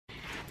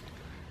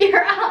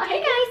Your eye.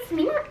 Hey guys,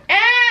 me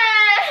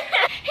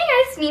Hey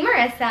guys, me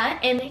Marissa,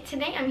 and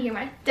today I'm here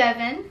with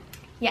Devon.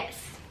 Yes.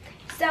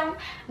 So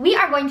we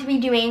are going to be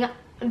doing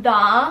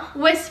the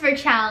Whisper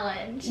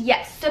Challenge.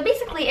 Yes. So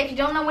basically, if you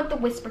don't know what the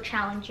Whisper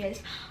Challenge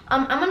is,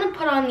 I'm gonna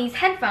put on these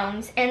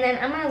headphones and then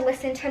I'm gonna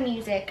listen to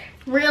music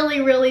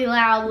Really, really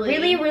loudly.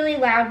 really, really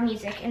loud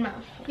music in my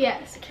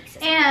Yes.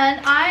 And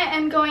I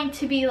am going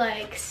to be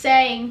like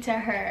saying to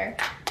her,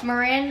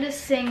 Miranda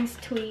sings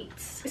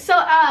tweets.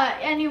 So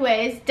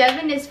anyways,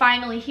 Devon is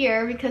finally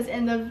here because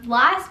in the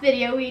last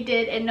video we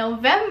did in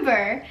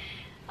November,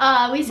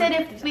 we said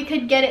if we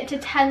could get it to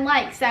 10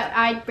 likes that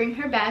I'd bring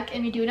her back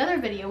and we do another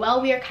video. Well,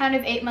 we are kind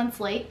of 8 months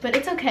late, but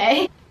it's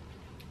okay.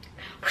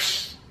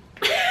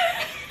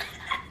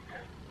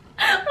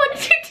 What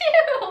did you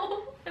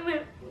do? I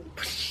went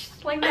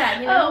like that,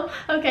 you know?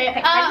 Oh, okay.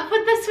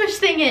 Put the swoosh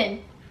thing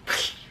in.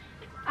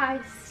 I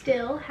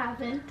still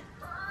haven't.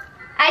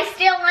 I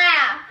still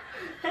laugh.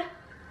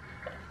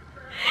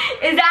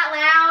 Is that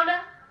loud?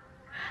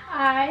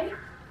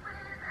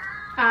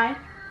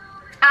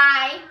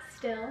 I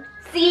still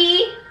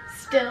see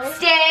still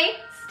stay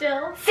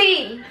still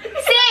see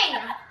sing.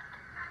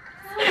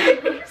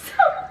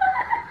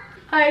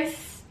 I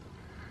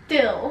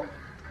still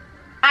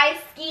I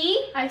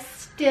ski. I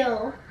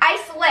still I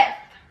slip.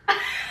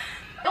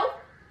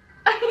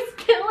 I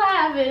still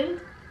haven't.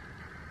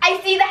 I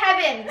see the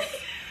heavens.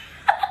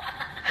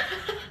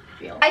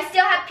 I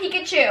still have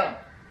Pikachu.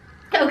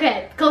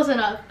 Okay, close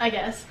enough, I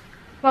guess.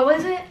 What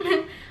was it?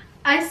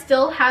 I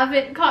still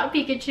haven't caught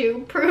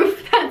Pikachu.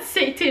 Proof that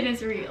Satan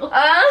is real.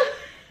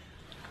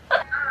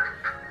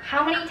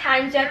 How many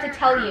times do I have to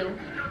tell you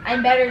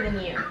I'm better than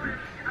you?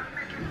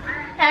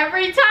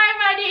 Every time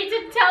I need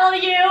to tell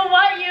you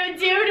what you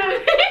do to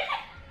me.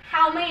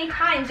 How many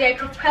times do I have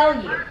to tell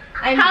you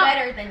I'm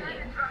better than you?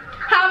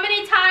 How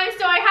many times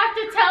do I have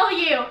to tell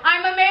you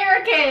I'm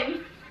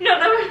American? No.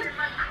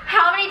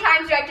 How many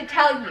times do I have to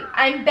tell you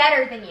I'm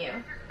better than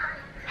you?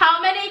 How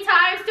many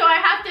times do I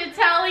have to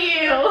tell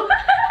you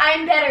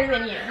I'm better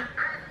than you?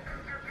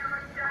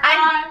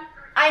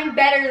 I'm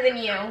better than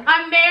you.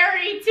 I'm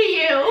married to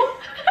you.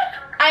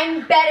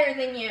 I'm better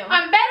than you.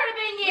 I'm better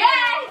than you.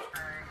 Yes!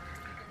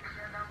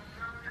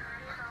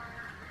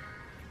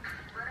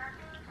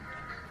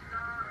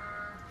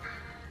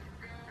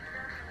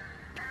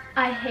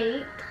 I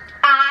hate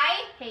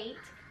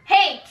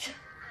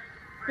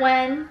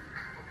when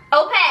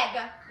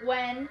OPEG.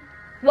 Why?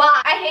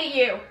 I hate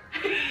you.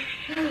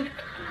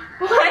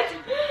 What?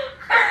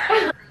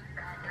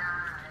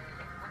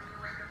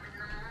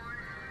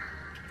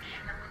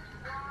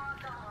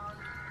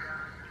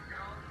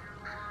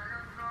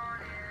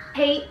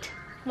 hate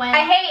when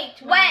I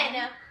hate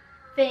when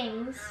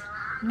things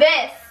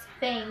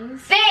thing.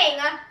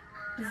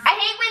 I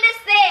hate when this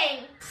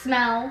thing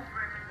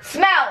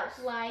smells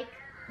like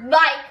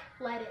lettuce.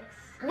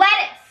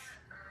 lettuce.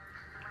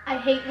 I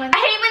hate when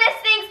this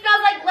thing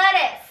smells like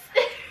lettuce.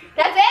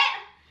 That's it?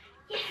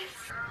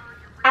 Yes.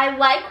 I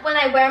like when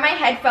I wear my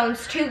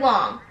headphones too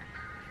long.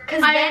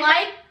 I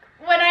like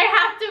when I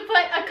have to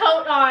put a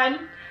coat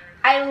on.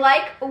 I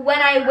like when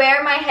I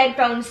wear my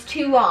headphones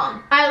too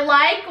long. I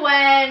like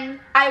when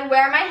I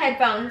wear my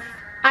headphones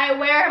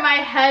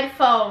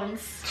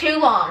too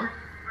long.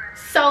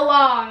 So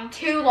long.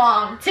 Too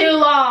long. Too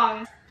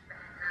long.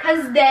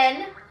 Cause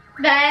then,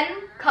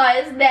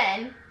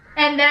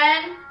 and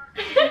then,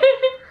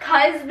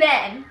 cause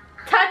then,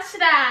 touch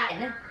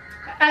that.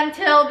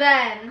 Until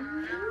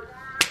then.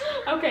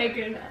 Okay,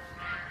 good enough.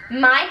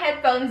 My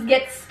headphones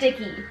get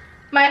sticky.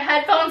 My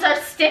headphones are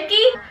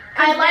sticky?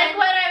 I like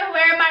when I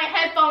wear my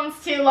headphones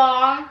too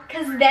long.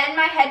 Cause then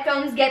my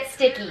headphones get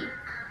sticky.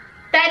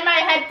 Then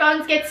my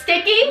headphones get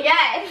sticky?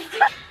 Yes.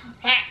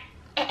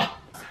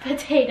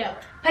 Potato.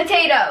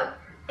 Potato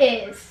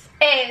Is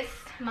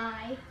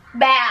my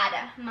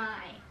bad.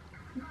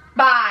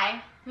 Bad.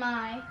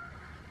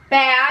 My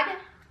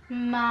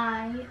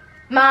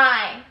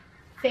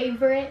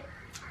Favorite.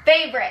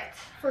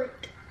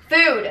 Fruit.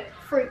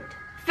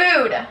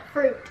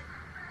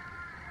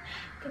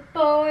 The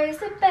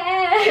boys are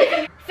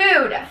bad.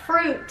 Fruit.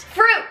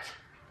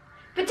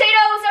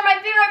 Potatoes are my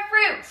favorite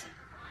fruit.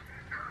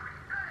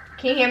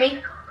 Can you hear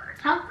me?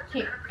 Huh?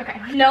 Okay.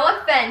 No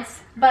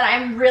offense, but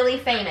I'm really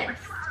famous.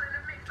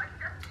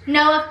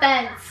 No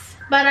offense,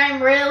 but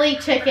I'm really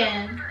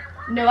chicken.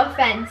 No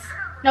offense,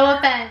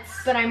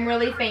 but I'm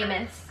really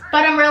famous.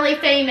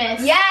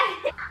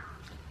 Yes!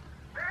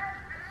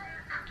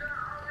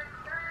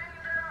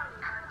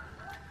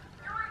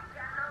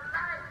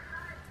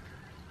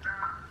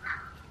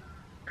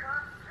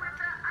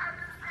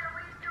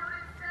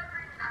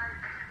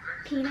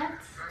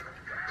 Peanuts.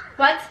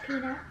 What?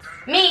 Peanuts.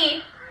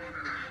 Me.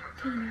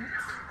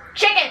 Peanuts.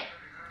 Chicken.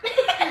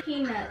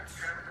 Peanuts.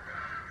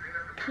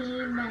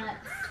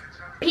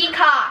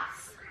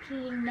 Peacocks.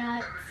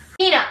 Peanuts.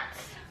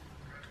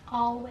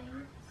 Always.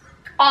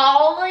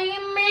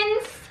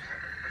 Almonds.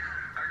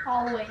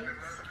 Always.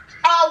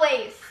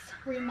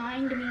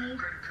 Remind me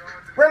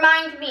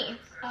Remind me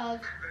of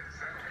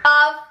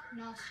of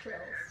nostrils.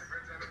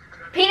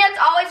 Peanuts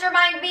always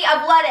remind me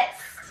of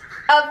lettuce.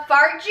 Of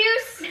fart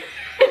juice.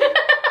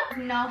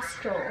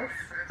 Nostrils.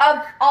 Of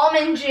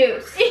almond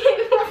juice.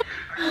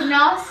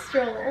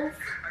 Nostrils.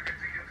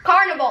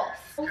 Carnivals.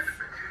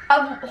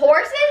 Of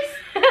horses.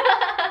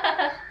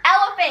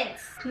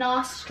 Elephants.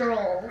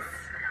 Nostrils.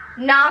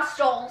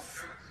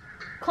 Nostrils.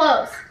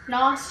 Close.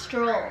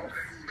 Nostrils.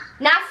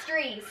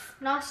 Nostrils.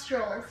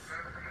 Nostrils.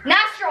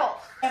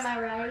 Nostrils. Am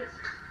I right?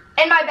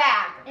 In my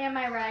bag. Am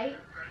I right?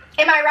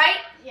 Am I right?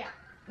 Yeah.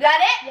 That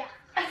it? Yeah.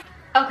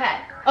 Okay.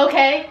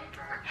 Okay.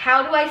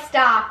 How do I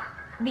stop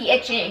the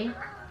itching?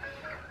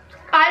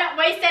 I don't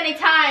waste any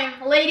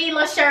time, Lady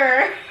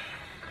LaSure.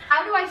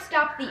 How do I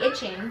stop the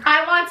itching?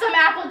 I want some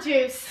apple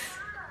juice.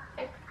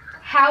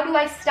 How do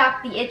I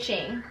stop the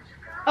itching?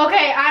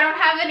 Okay, I don't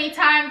have any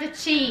time to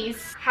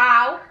cheese.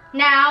 How?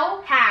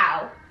 Now.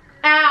 How?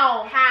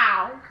 Ow.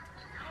 How?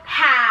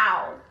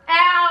 How?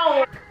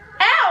 Ow.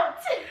 Out.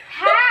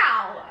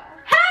 How?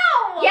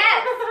 How?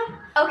 Yes.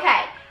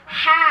 Okay.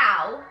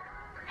 How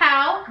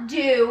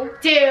Do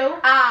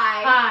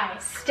I I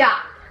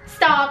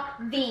stop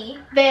the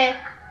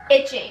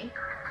itching?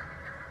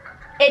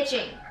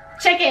 Itching.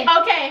 chicken?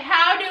 Okay,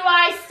 how do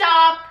I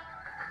stop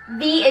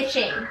The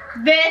itching.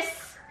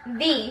 this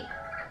The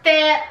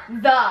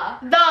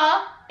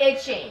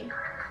itching.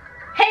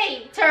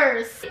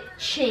 haters?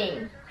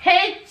 Itching.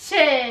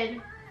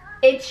 Hitchin.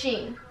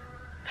 Itching.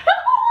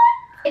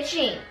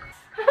 Itching.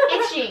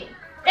 Itching.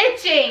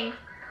 Itching.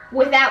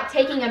 Without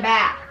taking a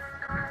bath.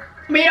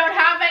 We don't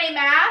have any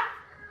math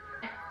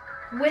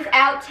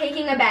Without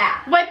taking a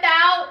bath.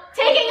 without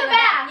taking a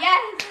bath.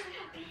 Yes.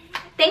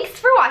 Thanks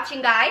for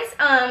watching, guys.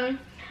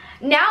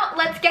 Now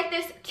let's get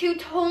this to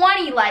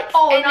 20 likes.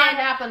 Oh, and not then,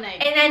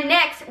 happening. And then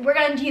next, we're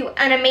gonna do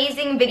an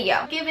amazing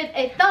video. Give it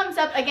a thumbs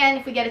up. Again,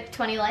 if we get it to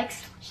 20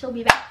 likes, she'll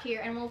be back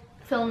here and we'll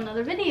film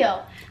another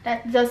video.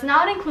 That does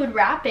not include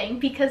rapping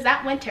because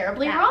that went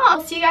terribly wrong.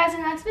 We'll see you guys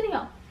in the next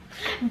video.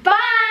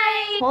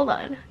 Bye. Hold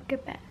on.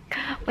 Get back.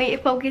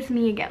 Wait, focus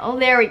me again. Oh,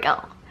 there we go.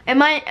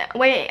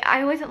 Wait,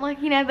 I wasn't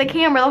looking at the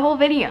camera the whole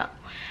video.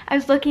 I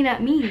was looking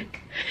at me.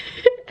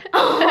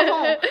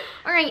 Oh.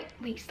 All right.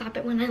 Wait, stop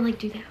it when I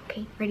do that.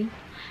 Okay, ready?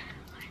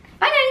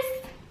 Bye, guys.